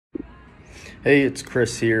Hey, it's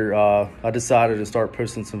Chris here. I decided to start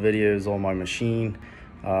posting some videos on my machine.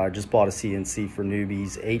 I just bought a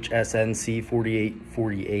CNC4Newbie's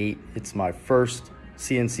HSNC4848. It's my first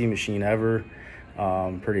CNC machine ever.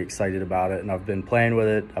 I'm pretty excited about it, and I've been playing with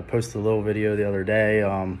it. I posted a little video the other day.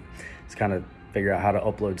 It's kind of figure out how to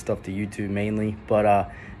upload stuff to YouTube mainly.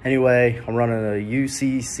 But anyway, I'm running a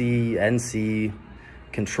UNCC NC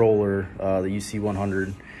controller, the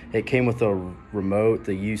UC100. It came with a remote,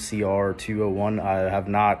 the UCR201. I have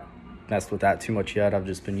not messed with that too much yet. I've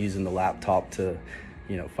just been using the laptop to,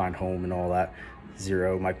 find home and all that,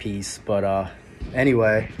 zero my piece. But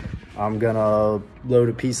anyway, I'm gonna load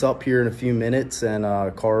a piece up here in a few minutes and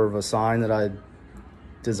carve a sign that I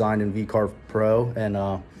designed in VCarve Pro, and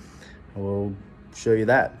we'll show you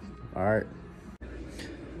that. All right.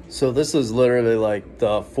 So this is literally like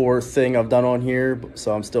the fourth thing I've done on here,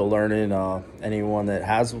 so I'm still learning. Anyone that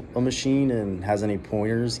has a machine and has any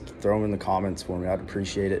pointers, throw them in the comments for me. I'd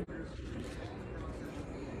appreciate it.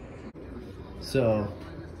 So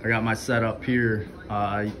I got my setup here.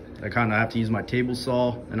 I kind of have to use my table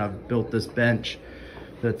saw, and I've built this bench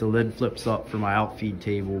that the lid flips up for my outfeed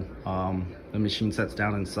table. The machine sets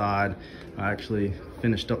down inside. I actually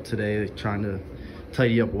finished up today trying to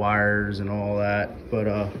tidy up wires and all that, but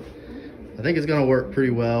I think it's gonna work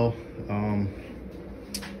pretty well.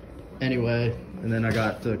 Anyway, and then I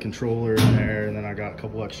got the controller in there, and then I got a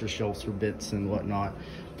couple extra shelves for bits and whatnot.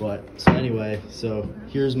 But so anyway, so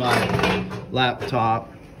here's my laptop,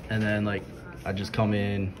 and then I just come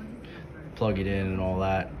in, plug it in and all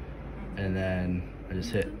that, and then I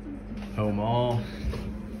just hit home all,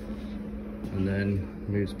 and then it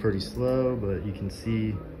moves pretty slow, but you can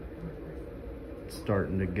see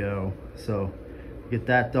starting to go. So get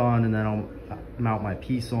that done, and then I'll mount my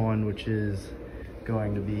piece on, which is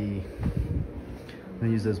going to be, I'm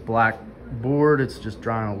gonna use this black board. It's just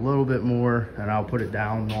drying a little bit more, and I'll put it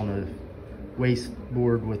down on a waste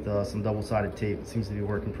board with some double-sided tape. It seems to be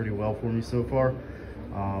working pretty well for me so far.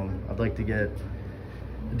 I'd like to get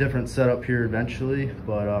a different setup here eventually,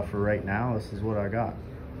 but for right now, this is what I got.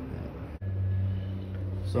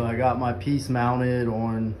 So I got my piece mounted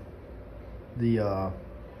on the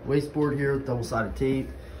waste board here with double-sided tape.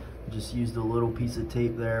 I just used a little piece of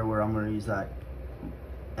tape there where I'm going to use that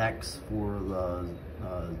X for the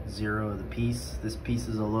 0 of the piece. This piece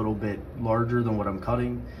is a little bit larger than what I'm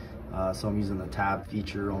cutting, so I'm using the tab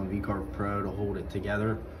feature on VCarve Pro to hold it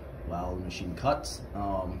together while the machine cuts.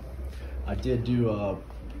 I did do a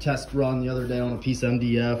test run the other day on a piece of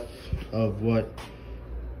MDF of what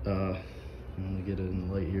I'm gonna get it in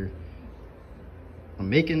the light here. I'm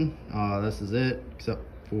making. This is it, except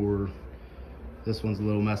for this one's a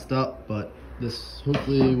little messed up, but this,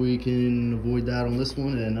 hopefully we can avoid that on this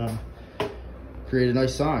one and create a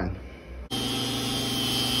nice sign.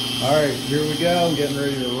 All right, here we go. I'm getting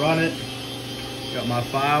ready to run it. Got my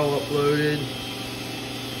file uploaded.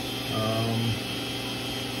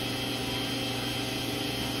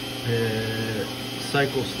 Hit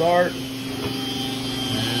cycle start,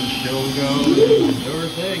 and she'll go do her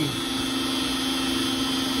thing.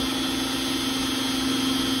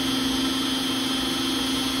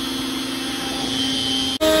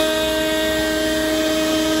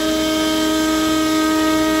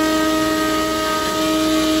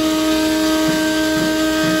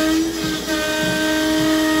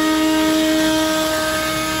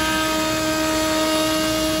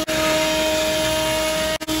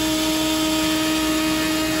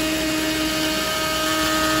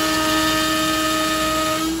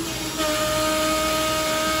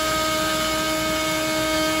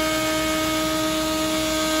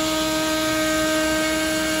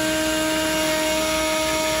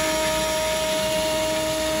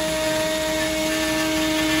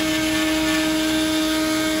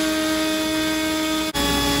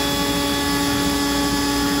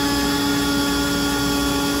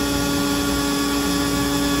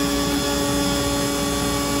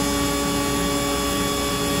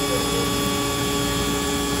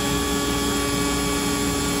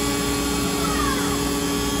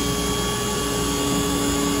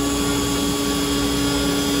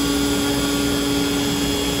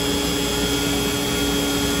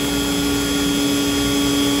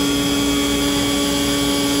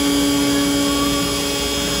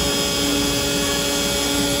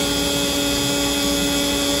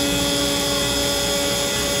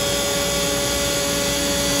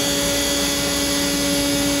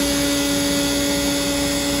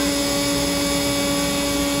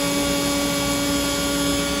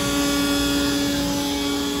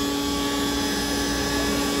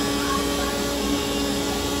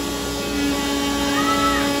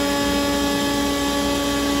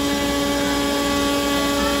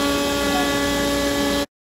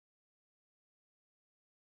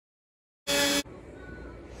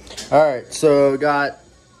 All right, so got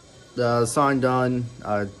the sign done.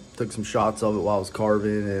 I took some shots of it while I was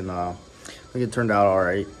carving, and I think it turned out all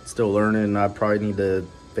right. Still learning. I probably need to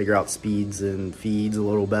figure out speeds and feeds a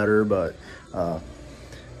little better, but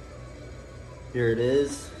here it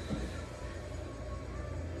is.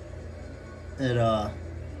 I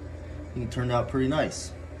think it turned out pretty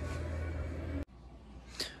nice.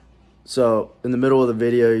 So in the middle of the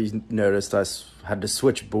video, you noticed I had to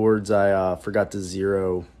switch boards. I forgot to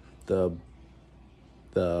zero the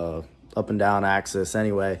up and down axis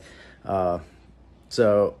anyway.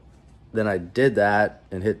 So then I did that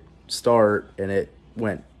and hit start, and it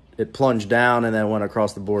plunged down and then went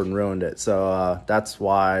across the board and ruined it. So that's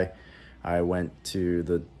why I went to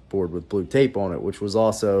the board with blue tape on it, which was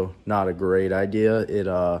also not a great idea. It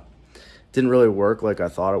didn't really work like I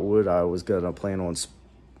thought it would. I was gonna plan on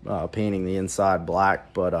painting the inside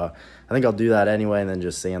black, but I think I'll do that anyway and then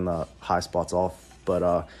just sand the high spots off.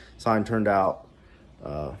 But sign turned out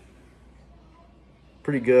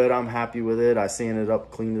pretty good. I'm happy with it. I sanded it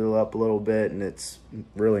up, cleaned it up a little bit, and it's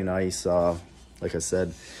really nice. Like I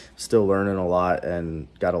said, still learning a lot and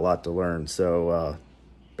got a lot to learn. So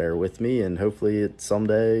bear with me, and hopefully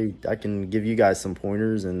someday I can give you guys some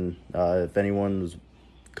pointers, and if anyone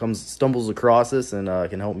stumbles across this and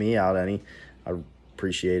can help me out any, I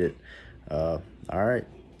appreciate it. All right,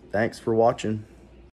 thanks for watching.